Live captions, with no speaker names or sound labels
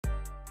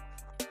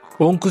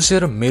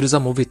অঙ্কুশের মির্জা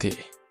মুভিতে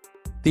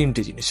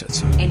তিনটি জিনিস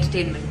আছে।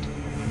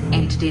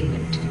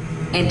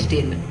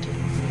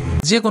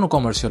 যে কোনো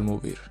কমার্শিয়াল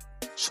মুভির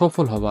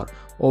সফল হবার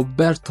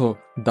অব্যর্থ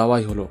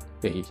দাওয়াই হলো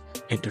এই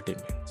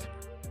এন্টারটেনমেন্ট।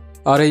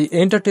 আর এই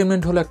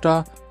এন্টারটেনমেন্ট হলো একটা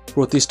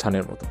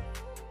প্রতিষ্ঠানের মতো,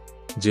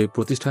 যে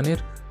প্রতিষ্ঠানের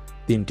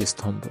তিনটি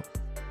স্তম্ভ: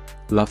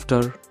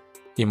 লাফটার,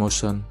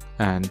 ইমোশন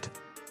অ্যান্ড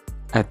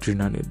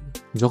অ্যাড্রিনালিন।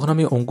 যখন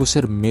আমি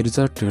অঙ্কুশের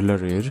মির্জা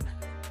ট্রেলারের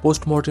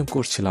পোস্টমর্টেম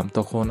করছিলাম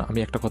তখন আমি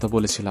একটা কথা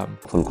বলেছিলাম,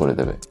 ফুল করে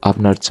দেবে।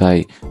 আপনার চাই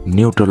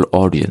নিউট্রাল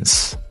অডিয়েন্স,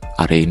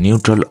 আর এই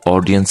নিউট্রাল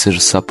অডিয়েন্সের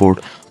সাপোর্ট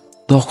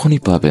তখনই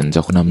পাবেন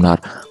যখন আপনার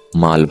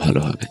মাল ভালো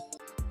হবে।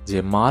 যে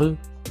মাল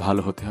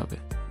ভালো হতে হবে,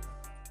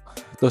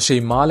 তো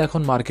সেই মাল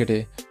এখন মার্কেটে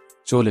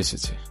চলে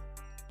এসেছে।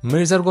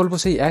 মির্জার গল্প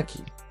সেই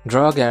একই,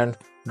 ড্রাগ অ্যান্ড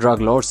ড্রাগ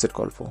লর্ডসের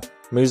গল্প।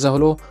 মির্জা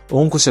হলো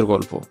অঙ্কুশের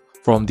গল্প,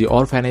 from the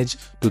orphanage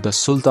to the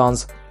sultans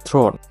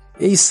thrown.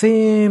 এই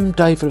সেম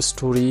টাইপের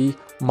স্টোরি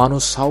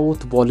মানুষ সাউথ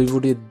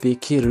বলিউডে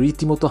দেখে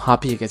রীতিমতো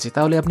হাঁপিয়ে গেছে।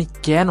 তাহলে আপনি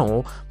কেন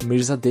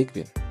মির্জা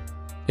দেখবেন?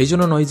 এই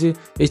জন্য নয় যে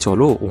এই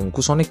চলো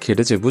অঙ্কুশ অনেক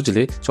খেটেছে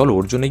বুঝলে, চলো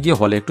ওর জন্য গিয়ে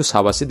হলে একটু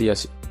সাবাসে দিয়ে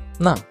আসি।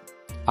 না,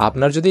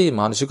 আপনার যদি এই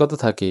মানসিকতা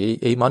থাকে,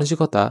 এই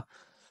মানসিকতা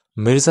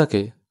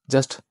মির্জাকে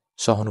জাস্ট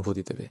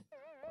সহানুভূতি দেবে,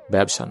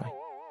 ব্যবসা নয়।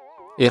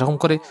 এরকম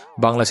করে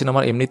বাংলা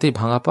সিনেমার এমনিতেই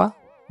ভাঙা পা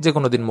যে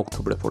কোনো দিন মুখ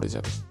থুবড়ে পড়ে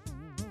যাবে।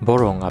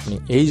 বরং আপনি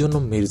এই জন্য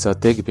মির্জা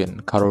দেখবেন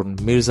কারণ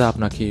মির্জা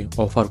আপনাকে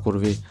অফার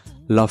করবে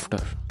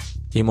laughter,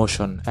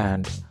 emotion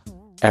and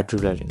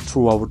adrenaline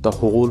through out the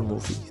whole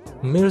movie.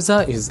 Mirza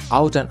is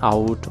out and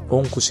out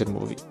অঙ্কুশের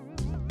movie.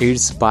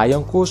 It's by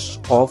Ankush,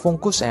 of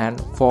Ankush and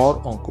for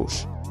Ankush.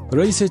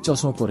 রইসের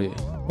চশমা পরে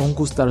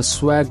অঙ্কুশ তার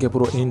সোয়াগে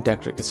পুরো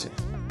ইনট্যাক্ট রেখেছে।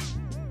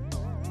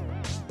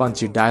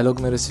 পাঞ্চি ডায়লগ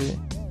মেরেছে,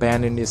 প্যান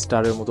ইন্ডিয়া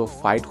স্টারের মতো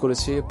ফাইট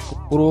করেছে।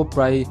 পুরো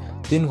প্রায়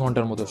 3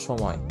 ঘন্টার মতো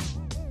সময়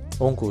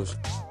অঙ্কুশ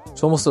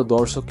সমস্ত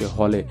দর্শককে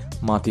হলে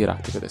মাতিয়ে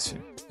রাখতে পেরেছে।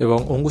 এবং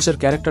অঙ্কুশের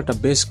ক্যারেক্টারটা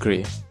বেশ গ্রে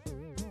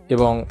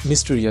এবং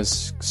মিস্টেরিয়াস।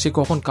 সে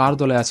কখন কার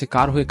দলে আছে,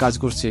 কার হয়ে কাজ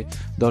করছে,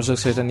 দর্শক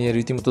সেটা নিয়ে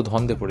রীতিমতো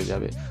ধন্দে পড়ে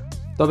যাবে।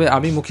 তবে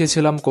আমি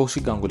মুখিয়েছিলাম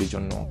কৌশিক গাঙ্গুলির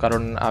জন্য,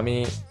 কারণ আমি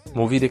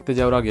মুভি দেখতে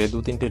যাওয়ার আগে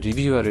 2-3টে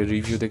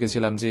রিভিউ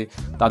দেখেছিলাম যে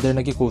তাদের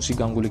নাকি কৌশিক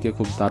গাঙ্গুলিকে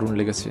খুব দারুণ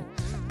লেগেছে।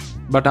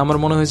 বাট আমার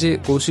মনে হয়েছে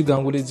কৌশিক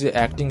গাঙ্গুলির যে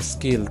অ্যাক্টিং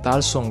স্কিল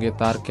তার সঙ্গে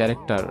তার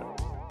ক্যারেক্টার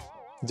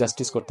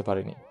জাস্টিস করতে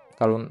পারেনি,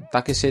 কারণ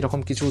তাকে সেই রকম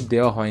কিছু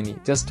দেওয়া হয়নি।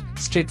 জাস্ট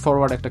স্ট্রেট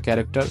ফরওয়ার্ড একটা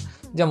ক্যারেক্টার,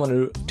 যেমন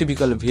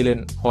টিপিক্যাল ভিলেন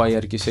হয়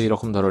আর কি, সেই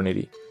রকম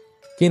ধরনেরই।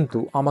 কিন্তু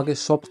আমাকে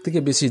সব থেকে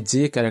বেশি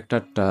যে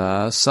ক্যারেক্টারটা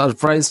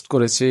সারপ্রাইজ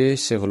করেছে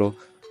সে হলো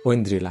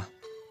ঐন্দ্রিলা।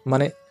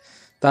 মানে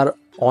তার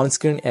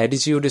অনস্ক্রিন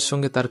অ্যাটিটিউডের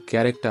সঙ্গে তার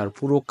ক্যারেক্টার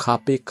পুরো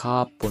খাপে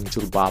খাপ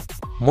পঞ্চুর বাপ।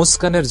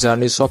 মুস্কানের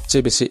জার্নি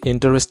সবচেয়ে বেশি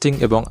ইন্টারেস্টিং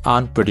এবং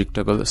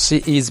unpredictable. She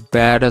is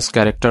badass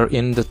character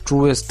in the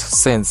ট্রুয়েস্ট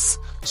sense.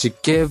 She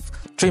gave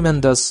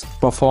tremendous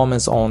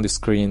performance on the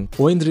screen.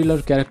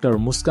 ঐন্দ্রিলার character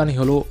মুস্কানই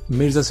হলো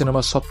মির্জা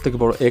সিনেমার সব থেকে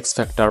বড় এক্স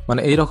ফ্যাক্টর।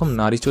 মানে এইরকম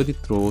নারী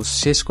চরিত্র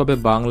শেষ কবে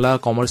বাংলা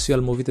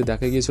কমার্শিয়াল মুভিতে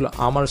দেখা গিয়েছিল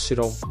আমার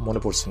সেরকম মনে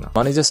পড়ছে না।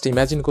 মানে জাস্ট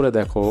ইম্যাজিন করে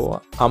দেখো,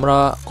 আমরা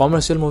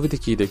কমার্শিয়াল মুভিতে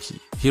কি দেখি?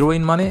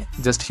 হিরোইন মানে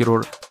জাস্ট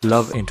হিরোর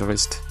লাভ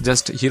ইন্টারেস্ট,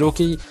 জাস্ট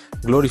হিরোকেই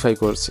গ্লোরিফাই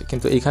করছে।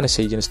 কিন্তু এখানে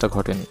সেই জিনিসটা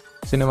ঘটেনি।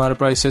 সিনেমার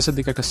প্রায় শেষের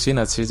দিকে একটা সিন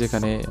আছে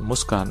যেখানে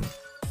মুস্কান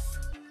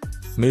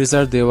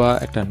মির্জার দেওয়া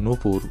একটা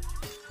নূপুর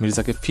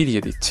মির্জাকে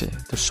ফিরিয়ে দিচ্ছে।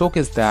 তো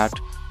showcase that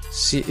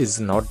she is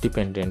not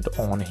dependent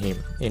on him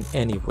in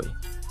any way.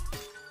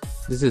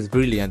 This is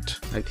brilliant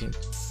I think.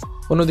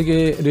 অন্যদিকে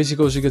ঋষি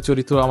কৌশিকের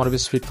চরিত্র আমার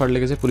বেশ ফিটফাট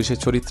লেগেছে পুলিশের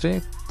চরিত্রে।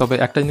 তবে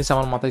একটা জিনিস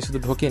আমার মাথায় শুধু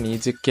ঢোকেনি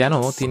যে কেন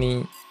তিনি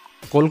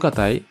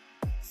কলকাতায়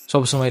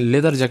সবসময়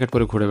লেদার জ্যাকেট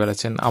পরে ঘুরে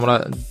বেড়াচ্ছেন। আমরা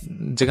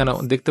যেখানে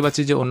দেখতে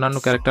পাচ্ছি যে অন্যান্য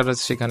ক্যারেক্টার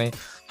আছে সেখানে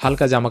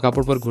হালকা জামা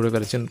কাপড় পরে ঘুরে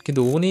বেড়াচ্ছেন,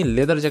 কিন্তু উনি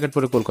লেদার জ্যাকেট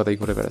পরে কলকাতায়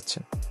ঘুরে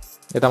বেড়াচ্ছেন।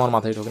 এটা আমার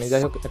মাথায় ঢোকেনি।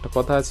 যাই হোক, একটা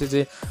কথা আছে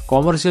যে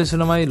কমার্শিয়াল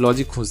সিনেমায়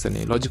লজিক খুঁজতে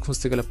নেই, লজিক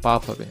খুঁজতে গেলে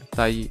পাপ হবে।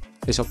 তাই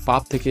এসব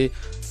পাপ থেকে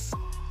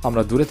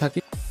আমরা দূরে থাকি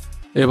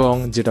এবং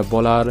যেটা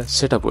বলার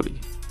সেটা বলি।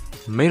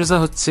 মির্জা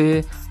হচ্ছে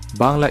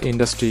বাংলা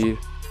ইন্ডাস্ট্রির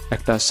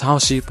একটা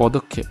সাহসী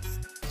পদক্ষেপ।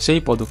 সেই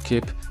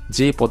পদক্ষেপ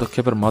যে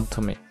পদক্ষেপের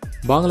মাধ্যমে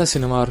বাংলা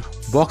সিনেমার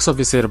বক্স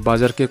অফিসের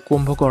বাজারকে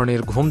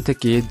কুম্ভকর্ণের ঘুম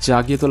থেকে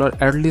জাগিয়ে তোলার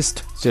অ্যাটলিস্ট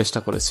চেষ্টা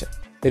করেছে।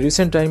 এই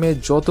রিসেন্ট টাইমে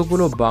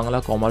যতগুলো বাংলা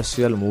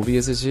কমার্শিয়াল মুভি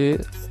এসেছে,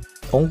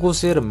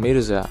 অঙ্কুশের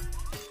মির্জা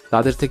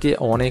তাদের থেকে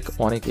অনেক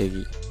অনেক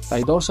এগিয়ে।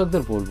 তাই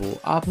দর্শকদের বলবো,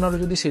 আপনারা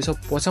যদি সেসব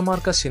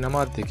পচামার্কা সিনেমা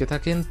দেখে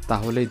থাকেন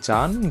তাহলে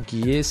যান,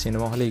 গিয়ে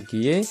সিনেমা হলে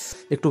গিয়ে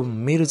একটু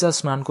মির্জা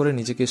স্নান করে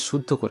নিজেকে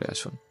শুদ্ধ করে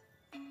আসুন।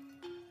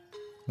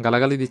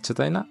 গালাগালি দিচ্ছে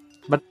তাই না?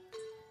 বাট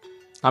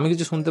আমি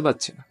কিছু শুনতে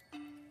পাচ্ছি না।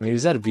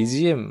 মির্জার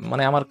বিজিএম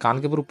মানে আমার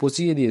কানকে পুরো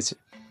পচিয়ে দিয়েছে,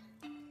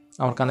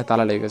 আমার কানে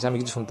তালা লেগে গেছে, আমি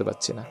কিছু শুনতে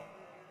পাচ্ছি না।